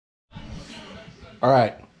All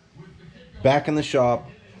right, back in the shop.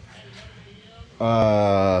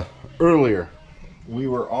 Earlier we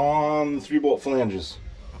were on the 3-bolt flanges.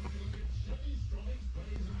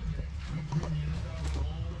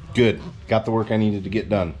 Good, got the work I needed to get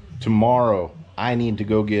done. Tomorrow I need to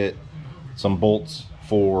go get some bolts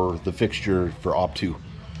for the fixture for Op 2.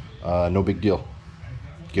 No big deal.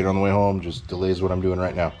 Get it on the way home, just delays what I'm doing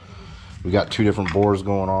right now. We got 2 different bores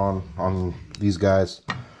going on these guys.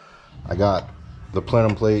 I got the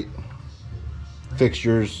plenum plate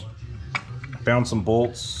fixtures. Found some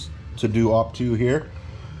bolts to do Op 2 here.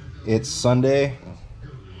 It's Sunday.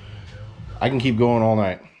 I can keep going all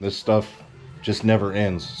night. This stuff just never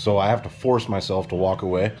ends, so I have to force myself to walk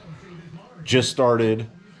away. Just started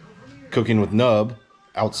cooking with Nub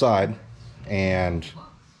outside, and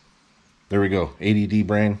there we go. ADD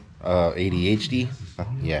brain, ADHD.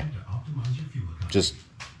 Yeah, just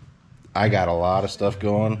I got a lot of stuff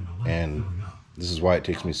going, and this is why it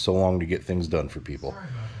takes me so long to get things done for people.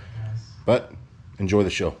 But enjoy the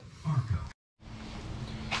show.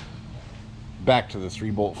 Back to the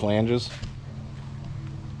 3-bolt flanges.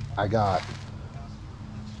 I got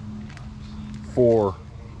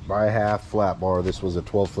 4x1/2 flat bar. This was a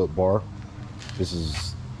 12-foot bar. This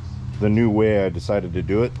is the new way I decided to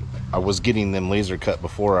do it. I was getting them laser cut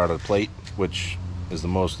before out of the plate, which is the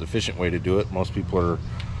most efficient way to do it. Most people are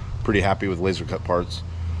pretty happy with laser cut parts.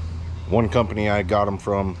 One company I got them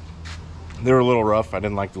from, they were a little rough. I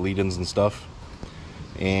didn't like the lead-ins and stuff.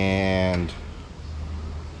 And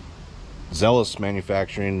Zealous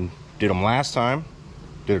Manufacturing did them last time.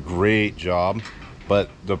 Did a great job. But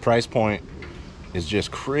the price point is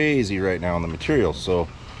just crazy right now on the material. So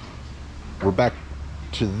we're back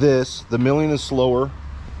to this. The milling is slower.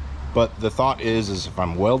 But the thought is if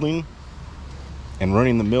I'm welding and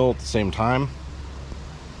running the mill at the same time,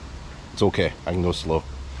 it's okay. I can go slow.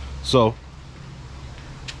 So,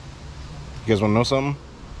 you guys want to know something?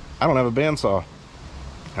 I don't have a bandsaw.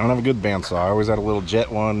 I don't have a good bandsaw. I always had a little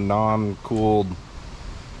Jet 1 non-cooled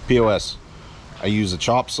POS. I use a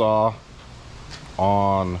chop saw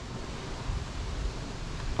on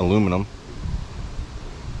aluminum.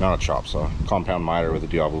 Not a chop saw. Compound miter with a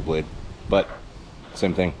Diablo blade. But,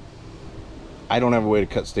 same thing. I don't have a way to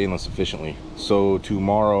cut stainless efficiently. So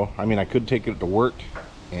tomorrow, I mean, I could take it to work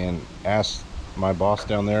and ask my boss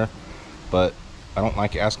down there, but I don't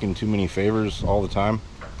like asking too many favors all the time.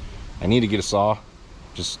 I need to get a saw.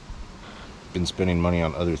 Just been spending money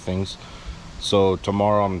on other things. So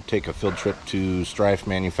tomorrow I'm gonna take a field trip to Strife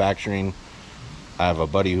Manufacturing. I have a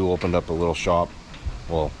buddy who opened up a little shop.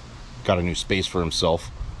 Well, got a new space for himself.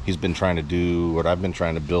 He's been trying to do what I've been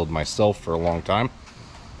trying to build myself for a long time.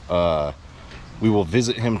 We will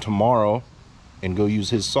visit him tomorrow and go use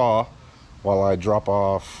his saw while I drop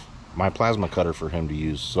off my plasma cutter for him to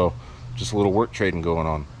use. So just a little work trading going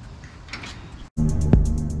on.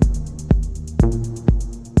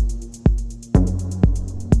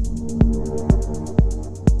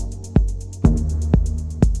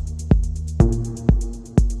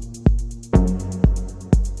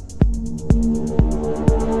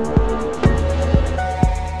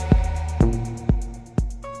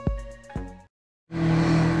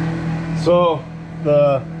 So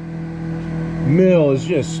the mill is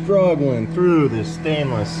just struggling through this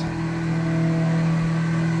stainless.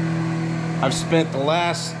 I've spent the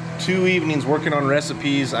last 2 evenings working on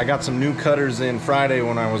recipes. I got some new cutters in Friday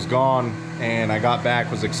when I was gone, and I got back,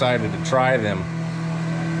 was excited to try them.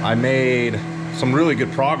 I made some really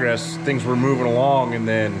good progress. Things were moving along, and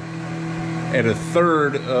then at a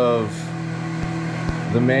third of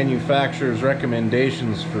the manufacturer's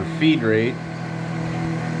recommendations for feed rate,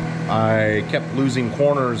 I kept losing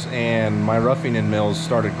corners and my roughing in mills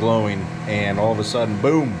started glowing, and all of a sudden,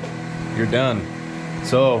 boom, you're done.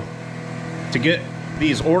 So to get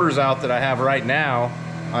these orders out that I have right now,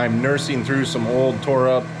 I'm nursing through some old tore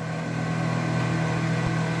up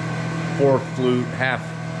 4-flute, 1/2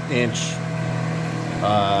 inch.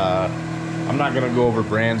 I'm not gonna go over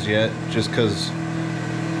brands yet, just because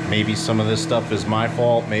maybe some of this stuff is my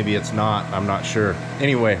fault, maybe it's not, I'm not sure.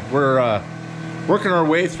 Anyway, we're working our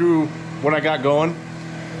way through what I got going.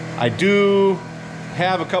 I do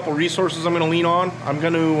have a couple resources I'm going to lean on. I'm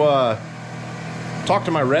going to talk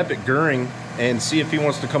to my rep at Goering and see if he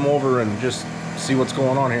wants to come over and just see what's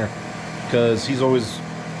going on here, because he's always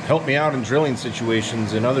helped me out in drilling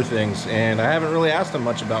situations and other things, and I haven't really asked him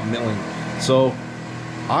much about milling. So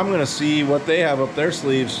I'm going to see what they have up their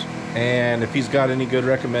sleeves, and if he's got any good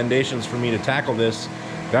recommendations for me to tackle this.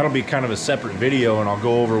 That'll be kind of a separate video, and I'll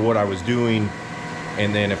go over what I was doing,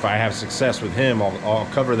 and then if I have success with him, I'll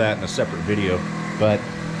cover that in a separate video. But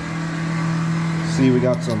see, we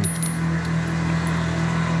got some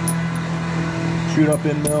shoot up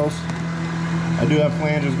in mills. I do have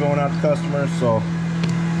flanges going out to customers, so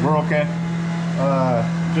we're okay.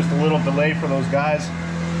 Just a little delay for those guys.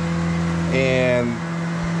 And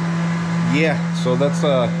yeah, so that's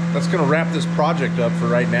gonna wrap this project up for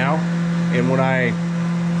right now. And when I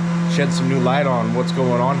shed some new light on what's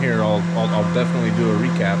going on here, I'll definitely do a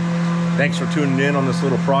recap. Thanks for tuning in on this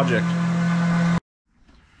little project.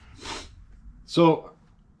 So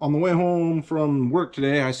on the way home from work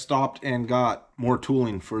today, I stopped and got more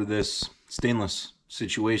tooling for this stainless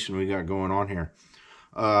situation we got going on here.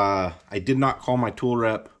 I did not call my tool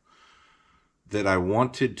rep that I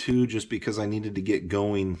wanted to, just because I needed to get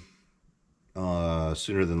going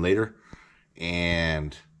sooner than later.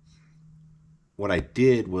 And what I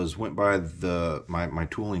did was went by my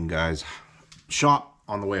tooling guy's shop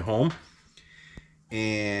on the way home,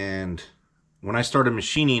 and when I started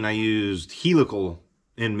machining, I used helical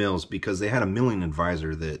end mills because they had a milling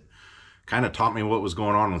advisor that kind of taught me what was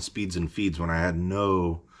going on with speeds and feeds when I had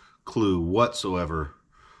no clue whatsoever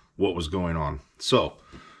what was going on. So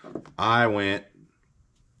I went,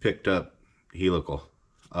 picked up helical.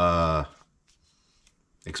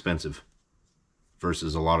 Expensive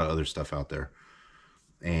versus a lot of other stuff out there.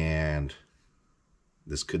 And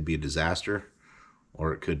this could be a disaster,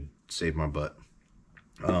 or it could save my butt.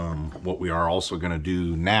 What we are also going to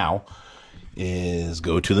do now is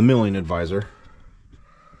go to the milling advisor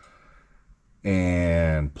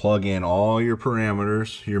and plug in all your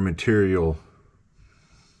parameters, your material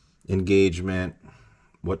engagement,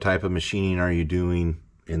 what type of machining are you doing,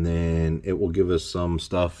 and then it will give us some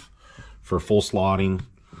stuff for full slotting,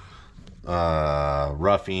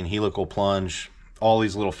 roughing, helical plunge, all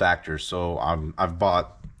these little factors. So I've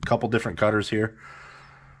bought a couple different cutters here.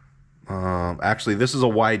 Actually, this is a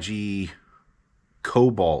YG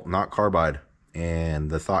cobalt, not carbide. And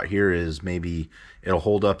the thought here is maybe it'll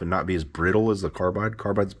hold up and not be as brittle as the carbide.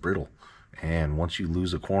 Carbide's brittle. And once you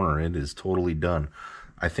lose a corner, it is totally done.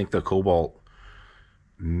 I think the cobalt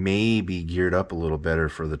may be geared up a little better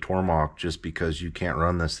for the Tormach, just because you can't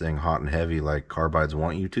run this thing hot and heavy like carbides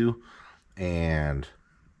want you to. And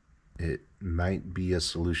it might be a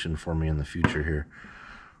solution for me in the future here.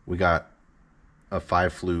 We got a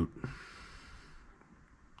 5 flute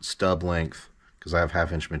stub length because I have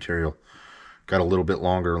 1/2 inch material. Got a little bit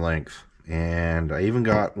longer length, and I even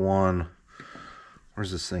got one,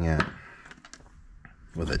 where's this thing at,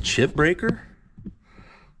 with a chip breaker.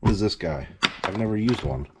 What is this guy? I've never used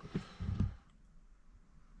one.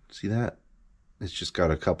 See that? It's just got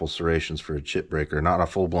a couple serrations for a chip breaker, not a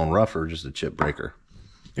full-blown rougher, just a chip breaker.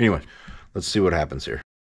 Anyway, let's see what happens here.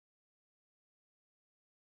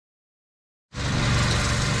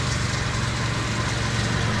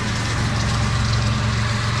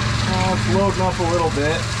 It's loading up a little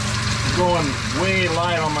bit. I'm going way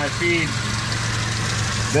light on my feed.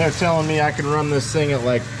 They're telling me I can run this thing at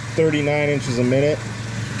like 39 inches a minute,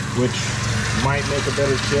 which might make a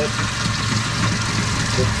better chip.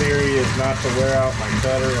 The theory is not to wear out my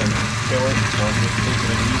cutter and kill it, so I'm just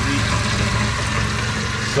taking it easy.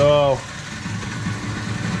 So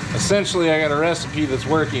essentially I got a recipe that's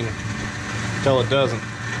working until it doesn't.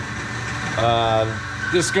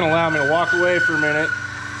 This is going to allow me to walk away for a minute,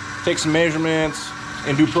 take some measurements,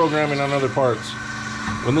 and do programming on other parts.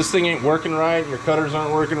 When this thing ain't working right, and your cutters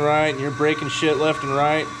aren't working right, and you're breaking shit left and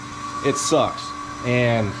right, it sucks.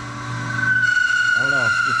 And I don't know,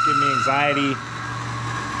 it's just giving me anxiety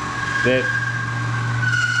that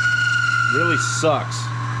really sucks.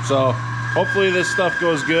 So hopefully this stuff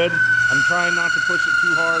goes good. I'm trying not to push it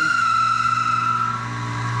too hard.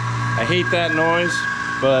 I hate that noise,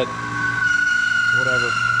 but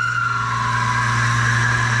whatever.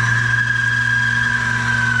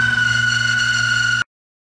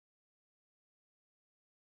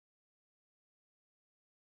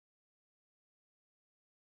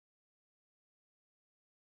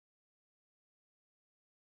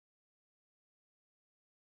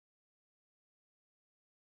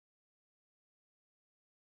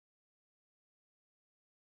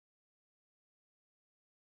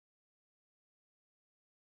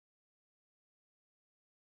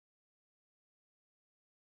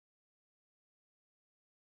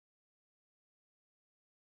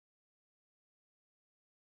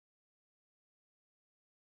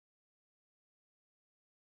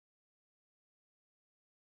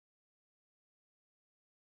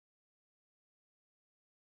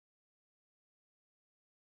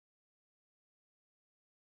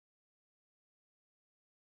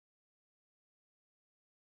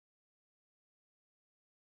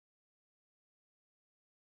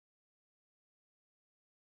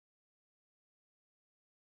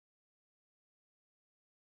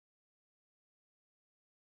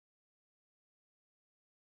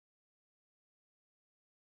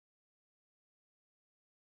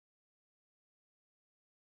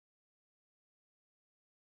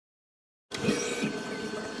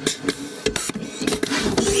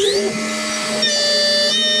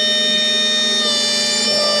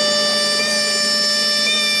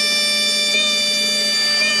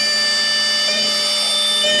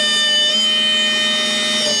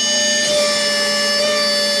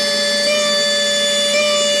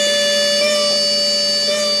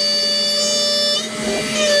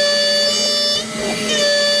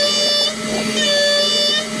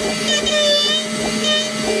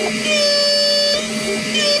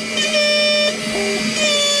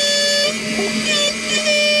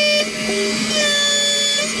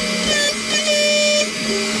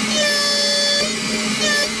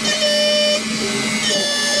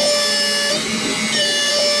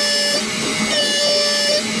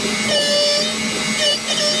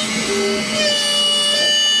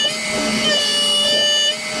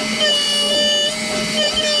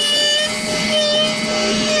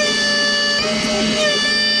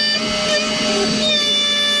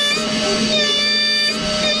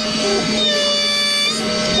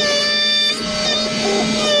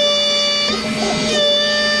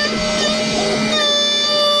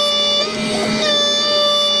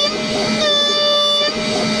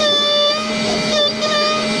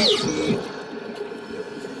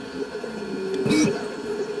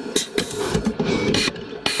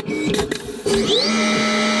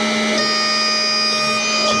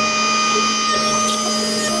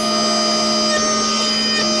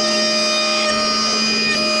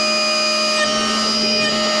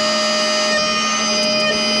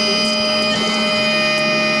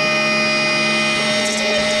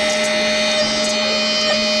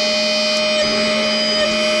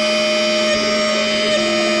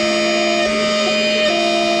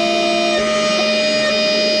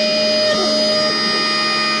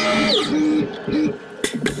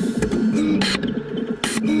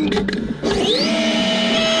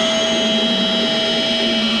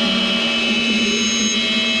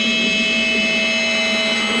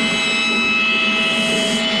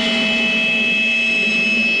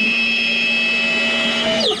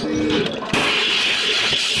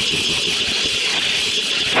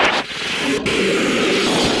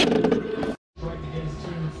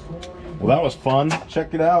 that was fun.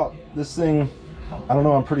 Check it out. This thing, I don't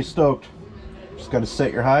know, I'm pretty stoked. Just got to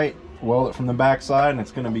set your height, weld it from the back side, and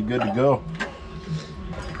it's going to be good to go.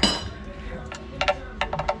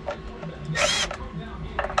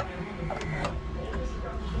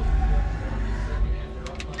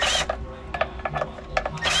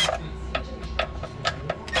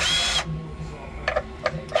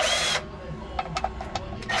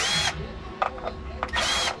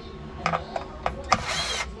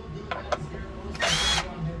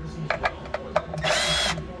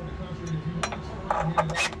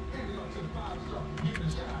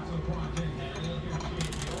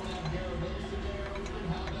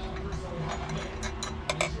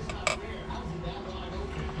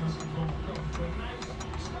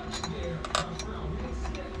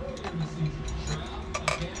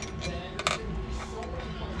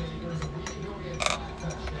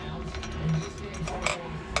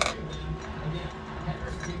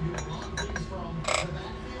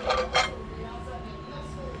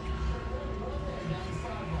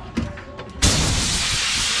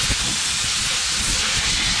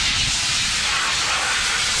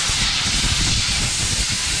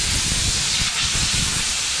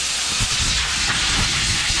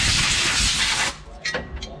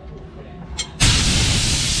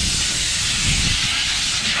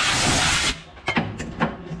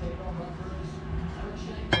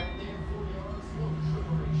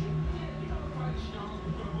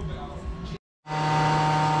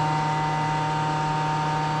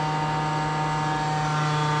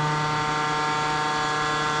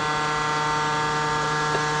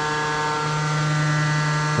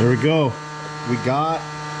 There we go. We got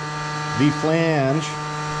the flange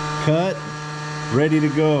cut, ready to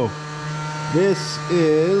go. This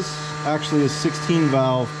is actually a 16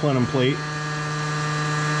 valve plenum plate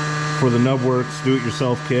for the Nubworks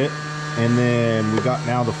do-it-yourself kit. And then we got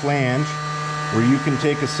now the flange, where you can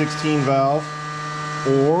take a 16 valve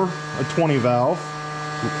or a 20 valve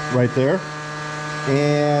right there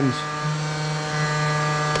and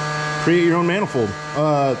create your own manifold.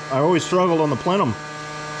 I always struggled on the plenum.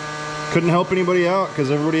 Couldn't help anybody out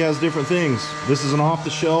because everybody has different things. This is an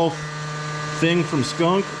off-the-shelf thing from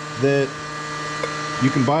Skunk that you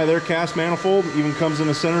can buy their cast manifold. Even comes in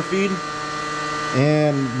a center feed.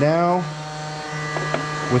 And now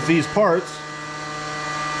with these parts,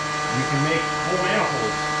 you can make full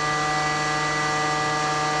manifolds.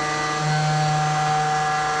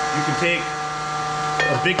 You can take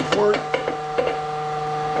a big quart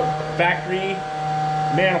factory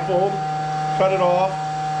manifold, cut it off,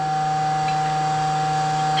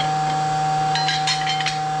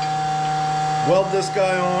 weld this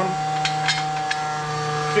guy on,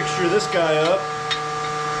 fixture this guy up,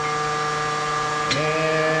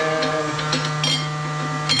 and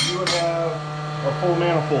you would have a full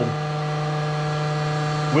manifold.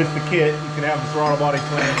 With the kit, you can have the throttle body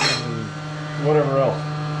flanges and whatever else.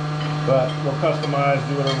 But we'll customize,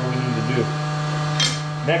 do whatever we need to do.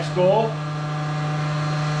 Next goal,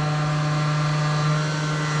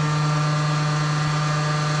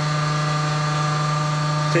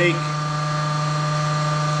 take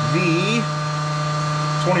the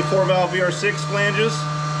 24 valve VR6 flanges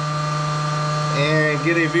and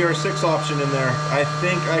get a VR6 option in there. I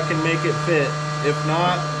think I can make it fit. If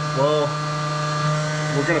not, well,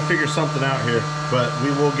 we're gonna figure something out here, but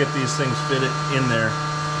we will get these things fitted in there,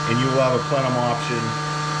 and you will have a plenum option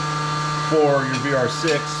for your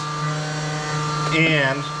VR6.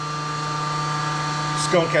 And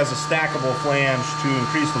Skunk has a stackable flange to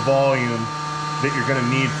increase the volume that you're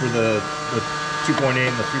gonna need for the 2.8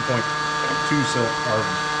 and the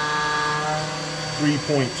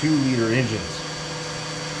 3.2 liter engines.